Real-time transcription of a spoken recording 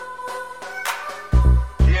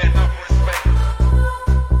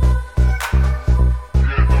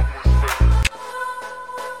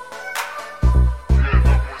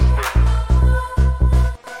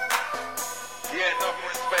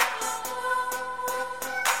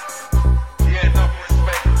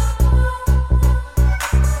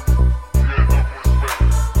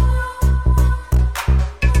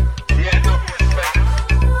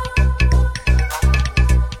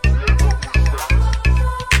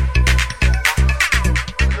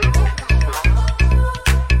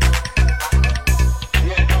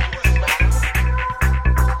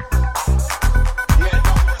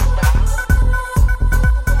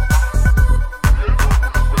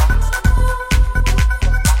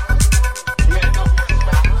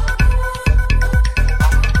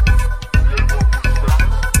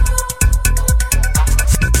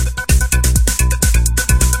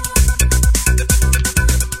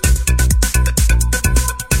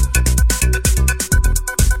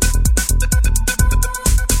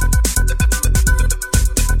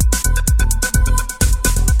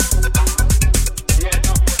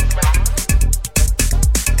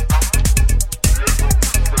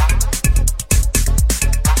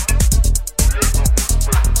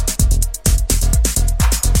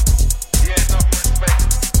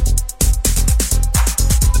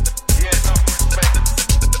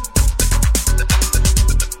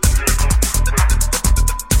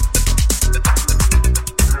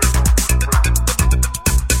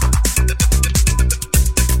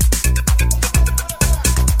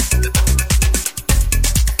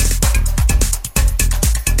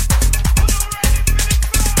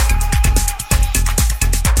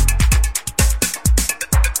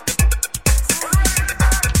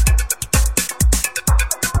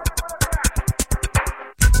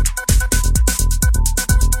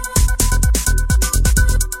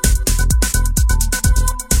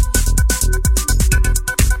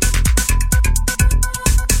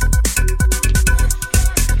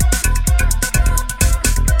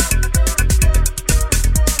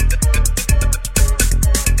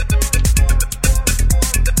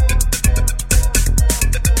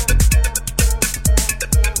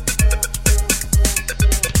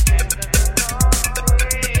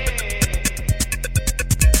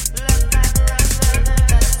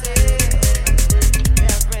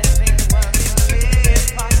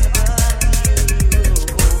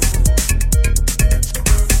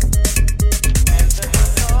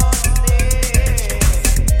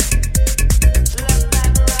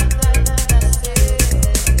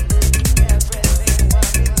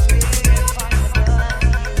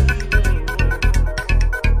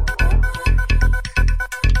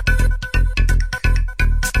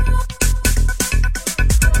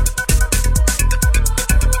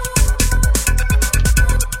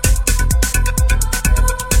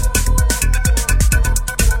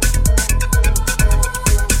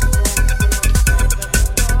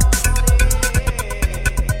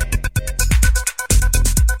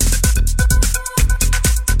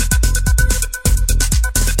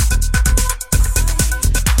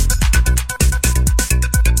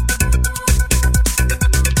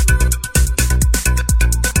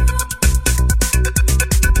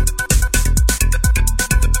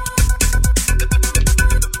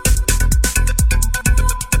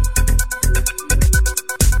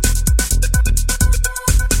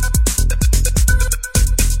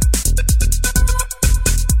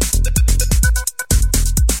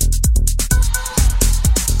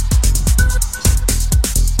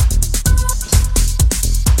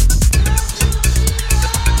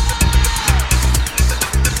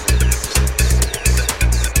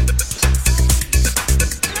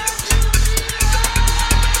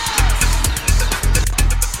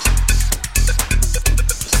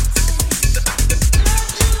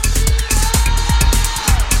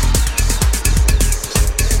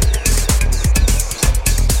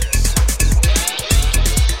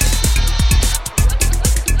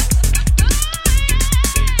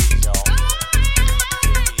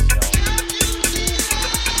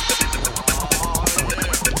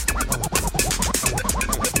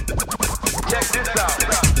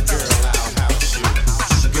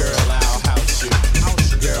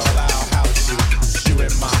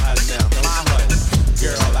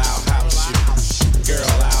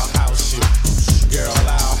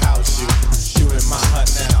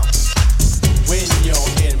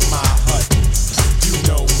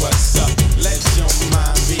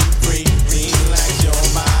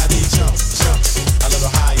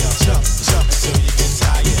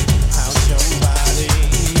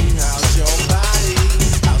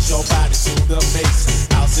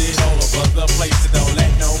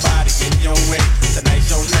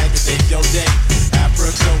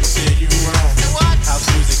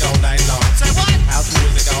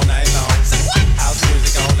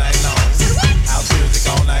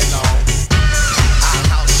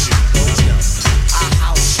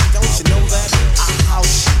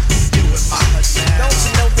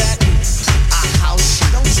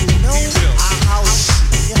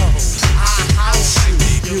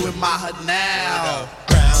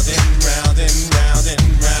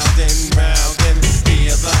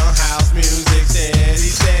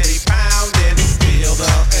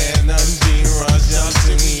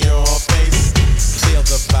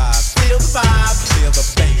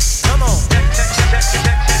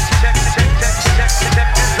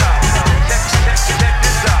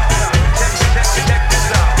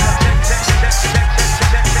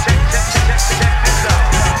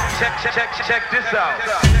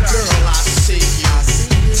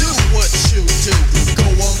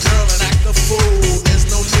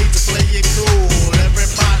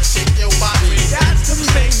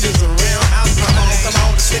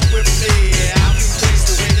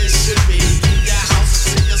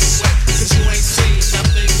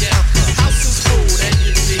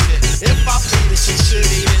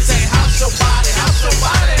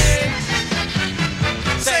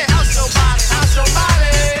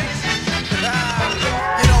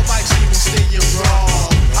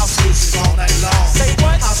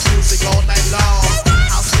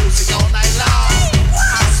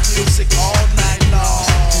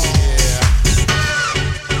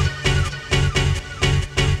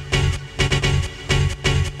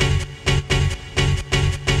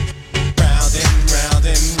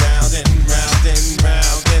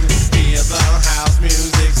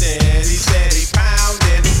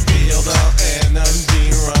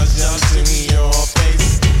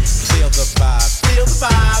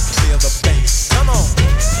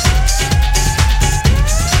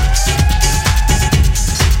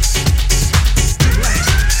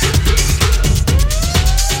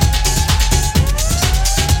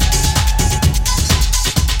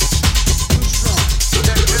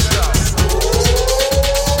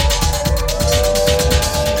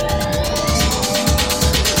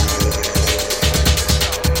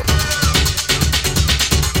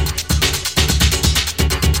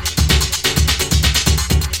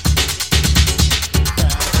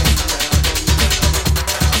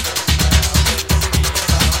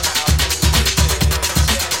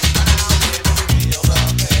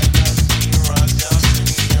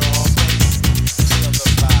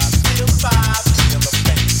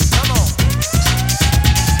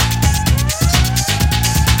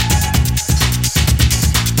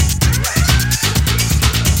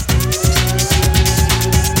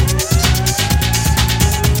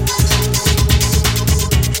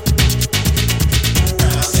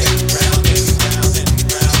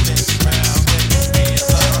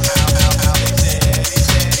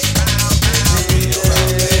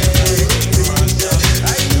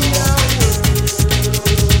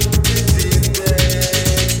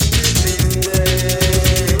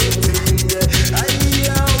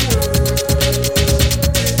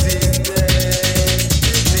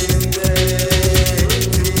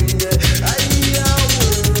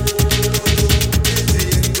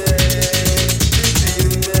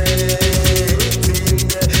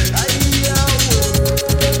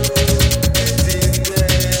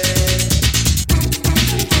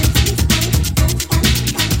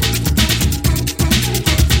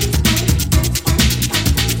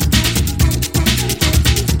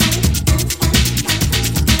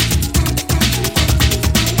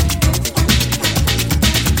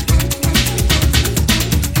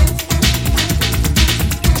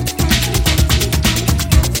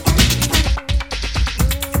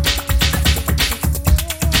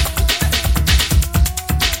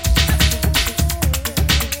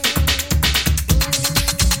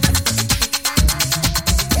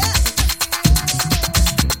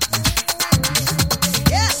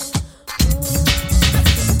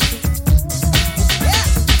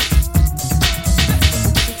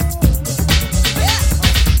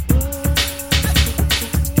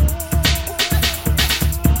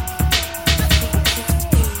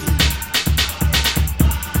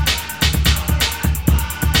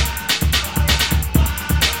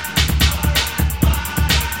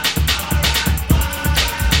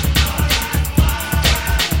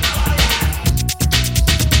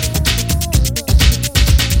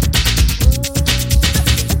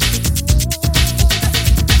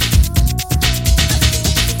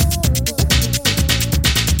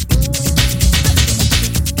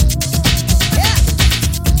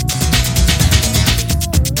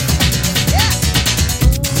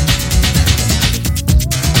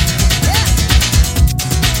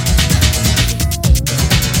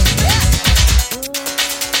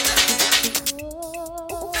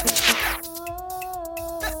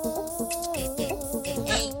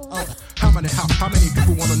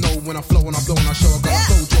when I flow and I blow and I show. I got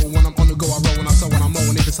a flow when I'm on the go, I roll and I tell when I'm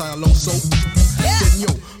on. If it's high or low, so then yo,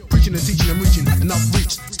 preaching and teaching and reaching, and I've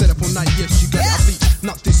reached. Stayed up all night, yes, you got it, I bleach.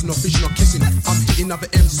 Not dissing or fishing or kissing. I'm hitting other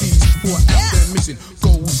MCs who are out there missing.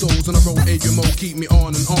 Gold souls on a roll, Adrian Mo, keep me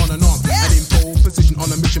on and on and on. And in pole position on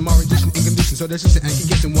a mission, my rendition in condition. So they listen and keep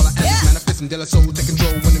guessing while I am this manifesting. De La Soul, take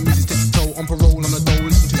control when the music takes a toll. On parole, on the dole,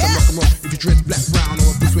 listen to some rock and roll. If you dress black, brown,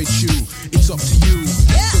 or a blue suede shoe, it's up to you.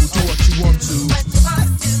 So do what you want to.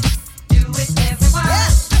 Do it, everyone.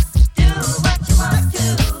 Do what you want to.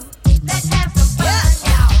 Let's have some fun,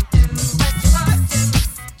 y'all. Do what you want to.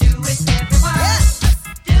 Do it, everyone.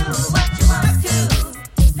 Do what you want to.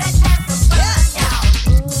 Let's have some fun, y'all.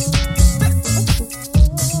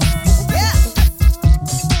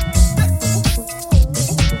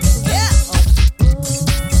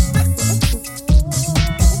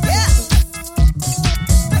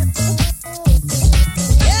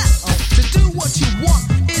 To do what you want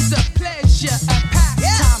is a pleasure, a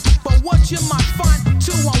pastime. But what you might find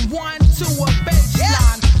to unwind to a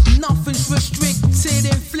baseline. Nothing's restricted,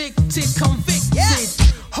 inflicted, convicted.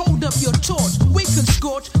 Hold up your torch, we can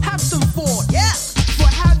scorch, have some thought. For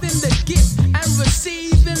having the gift and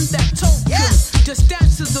receiving that token. Just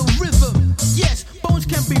dance to the rhythm. Yes, bones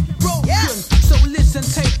can be broken. So listen,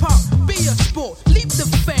 tape up, be a sport, leap the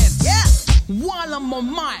fence. While I'm on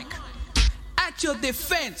mic, at your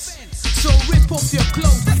defense. So rip off your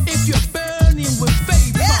clothes if you're burning with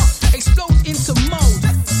vapor. Explode into mode.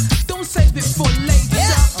 Don't save it for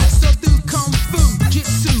later. So do kung fu,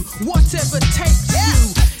 jitsu, whatever takes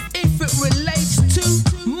you. If it relates to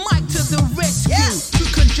mic to the rescue. You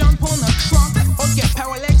can jump on a trunk or get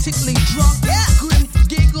paralytically drunk. Grin,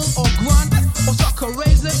 giggle or grunt, or suck a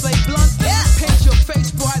razor blade blunt. Paint your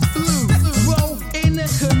face bright blue. Roll in a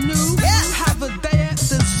canoe. Have a day at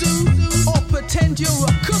the zoo. Or pretend you're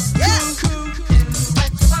a cuckoo. Do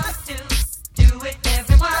what you want to. Do it,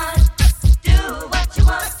 everyone. Do what you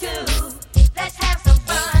want to. Let's have some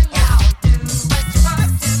fun, y'all. Do what you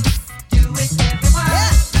want to. Do it, everyone.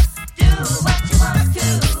 Do what you want to.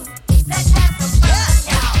 Let's have some fun,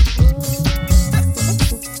 y'all.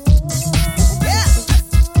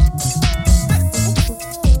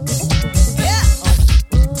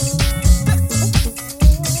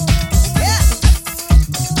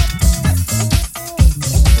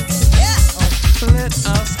 Let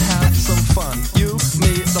us have some fun. You,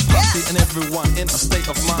 me, the posse, and everyone in a state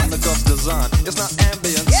of mind that God's design. It's not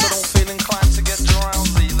ambient, so don't feel inclined to get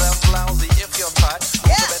drowsy. That's lousy if you're tight.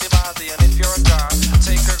 Move to Betty Bozzy, and if you're a guy,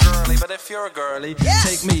 take a girly. But if you're a girly,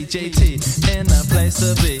 take me, JT, in a place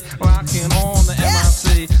to be. Rocking on the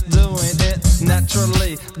MIC, doing it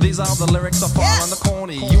naturally. These are the lyrics of far on the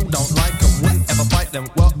corny. You don't like them, wouldn't ever fight them.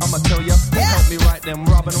 Well, I'ma tell ya who helped me write them.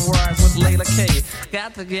 Robin Wise with Layla K.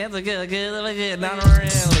 Got to get not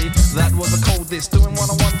really. That was a cold diss, doing what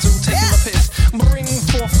I want to, taking the piss. Bring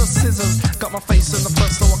forth the scissors, got my face in the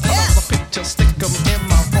first, so I cut out the picture, stick them in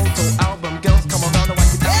my photo album. Girls come around and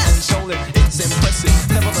whack it down and show it, it's impressive.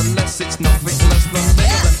 Nevertheless, it's nothing less than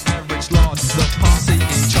bigger than average large. The posse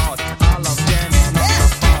in charge, I love jamming, not the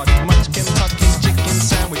hard. Much Kentucky's chicken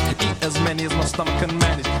sandwich, eat as many as my stomach can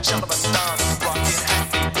manage. Shut up and down, rockin'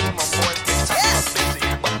 happy, my boys get tired of busy.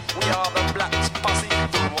 But we are the Blacks posse,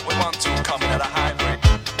 doing what we want to, coming at a high rate.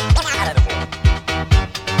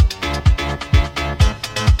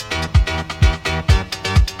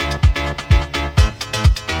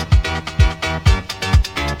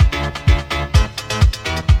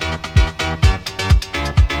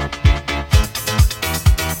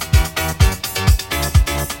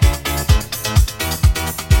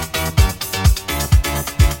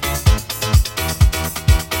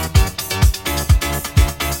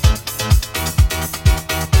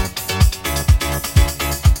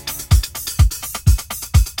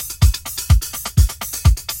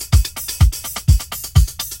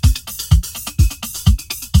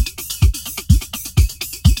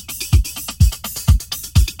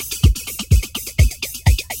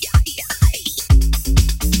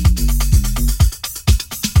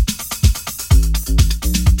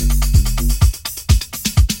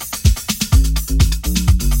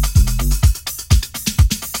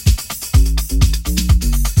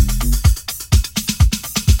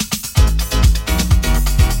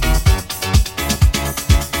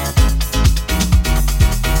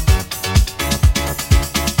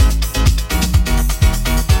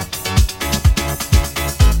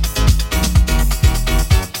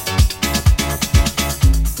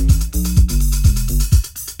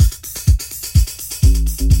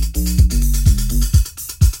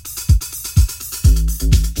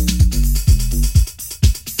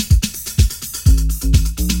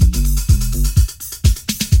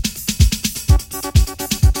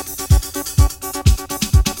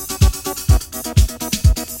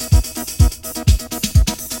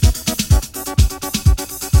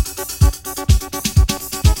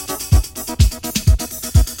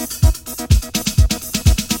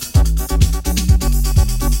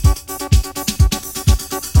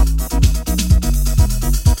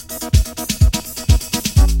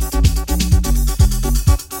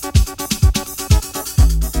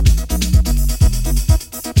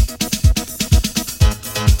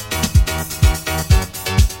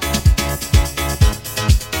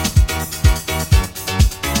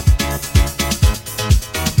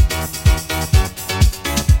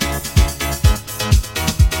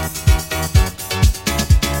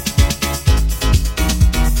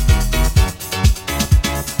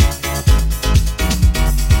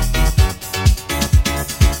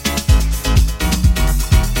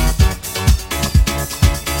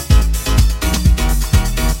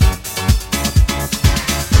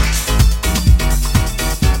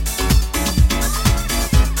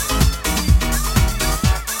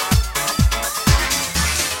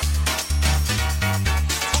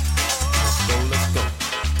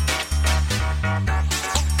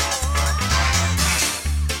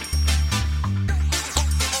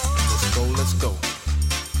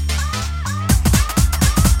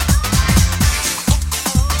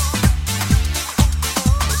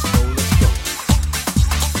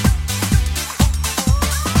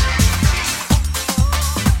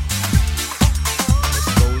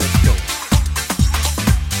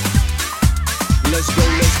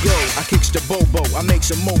 I make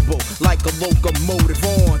some mobile like a locomotive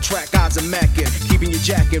on track. Eyes are macking, keeping your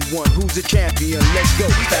jacket one. Who's the champion? Let's go.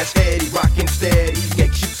 Fast Eddie, rockin' steady.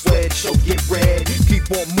 Get you sweaty, so get ready.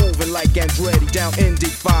 Keep on moving like Andretti. Down in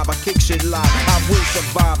D5, I kick shit live. I will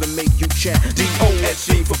survive and make you chant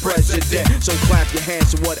DOSC for president. So clap your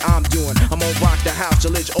hands to what I'm doing. I'm gonna rock the house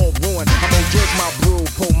till it's all ruined. I'm gonna drink my brew,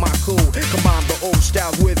 pull my cool. Combine the old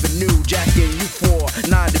styles with the new. Jackin' you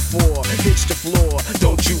 494. Hits the floor.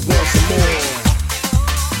 Don't you want some more?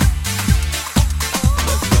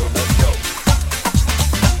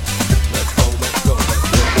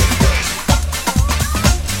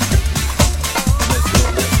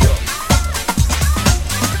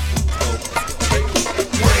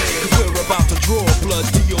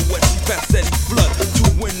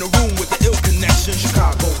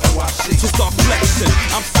 So start flexing,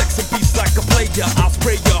 I'm sexing beats like a player. I'll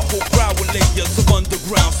spray your whole crowd with layers of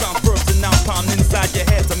underground sound bursting out, pound inside your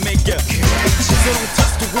head to make ya. So don't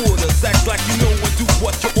touch the waters, act like you know and do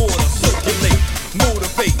what you order. Circulate,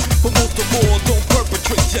 motivate, but most of all, don't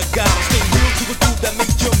perpetrate. You gotta stay real to the dude that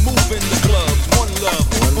made you move in the clubs. One love.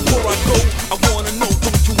 Before I go, I wanna know,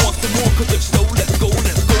 don't you want some more? Cause if so, let's go,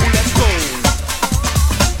 let's go, let's go.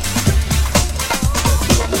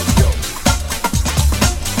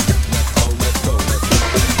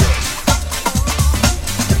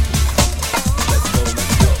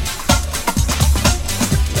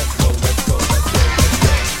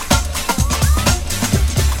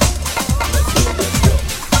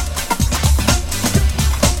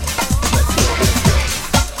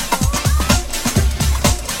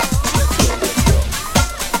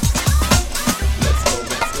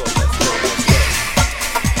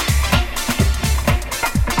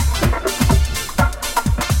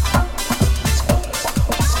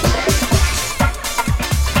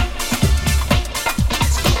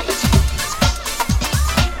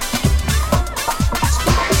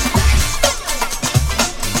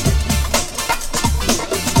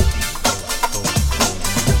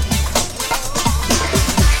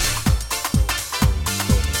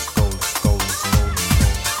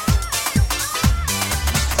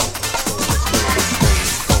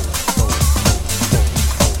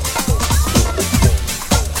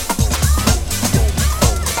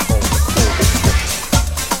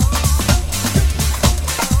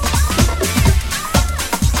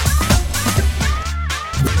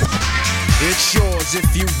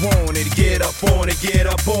 If you want it, get up on it, get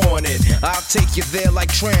up on it. I'll take you there like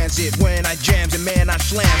transit. When I jams it, man, I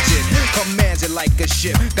slams it. Commands it like a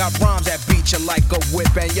ship. Got rhymes that beat you like a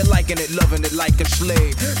whip. And you're liking it, loving it like a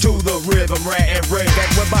slave. To the rhythm, rant and rave.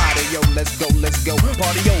 Everybody, yo, let's go, let's go.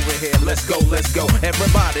 Party over here, let's go, let's go.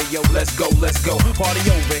 Everybody, yo, let's go, let's go. Party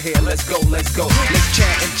over here, let's go, let's go. Let's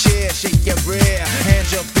chant and cheer, shake your rear.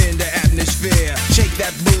 Hands up in the atmosphere. Shake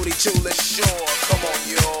that booty till it's sure. Come on,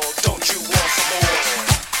 yo, don't you want some more?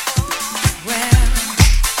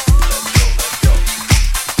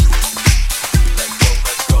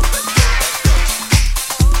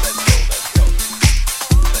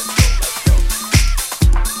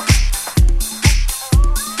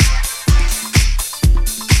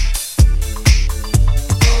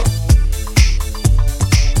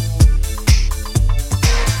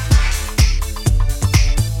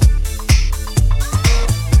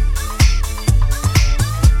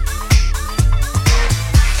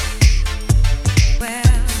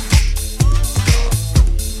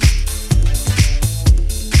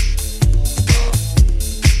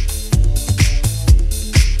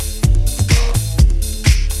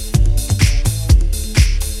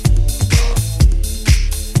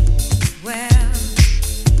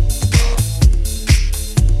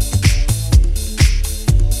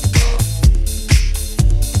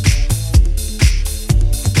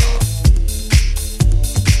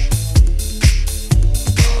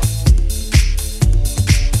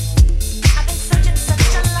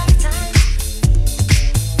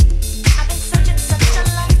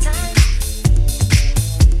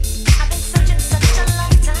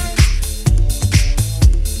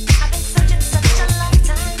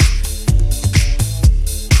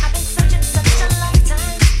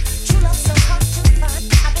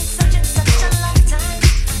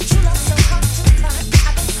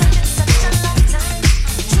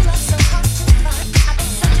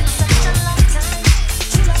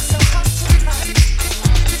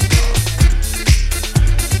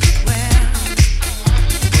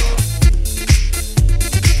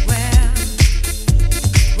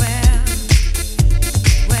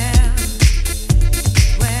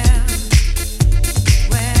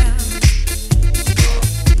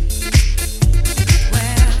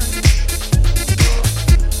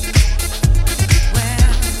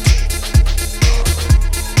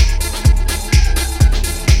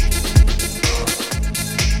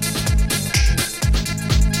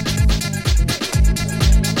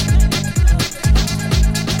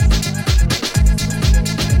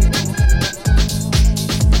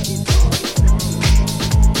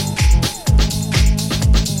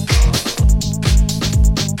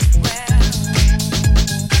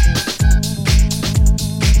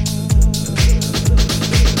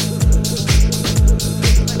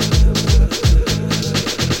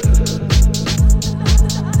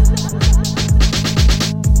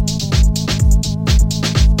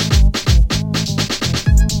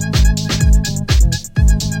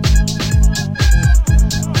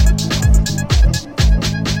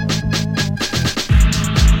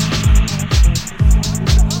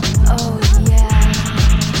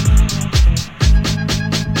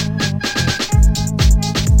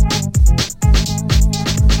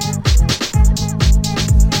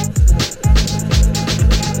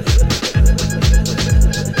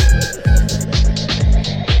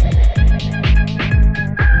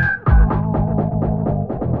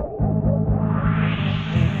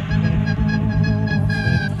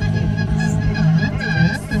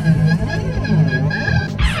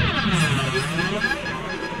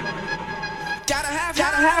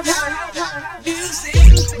 have music.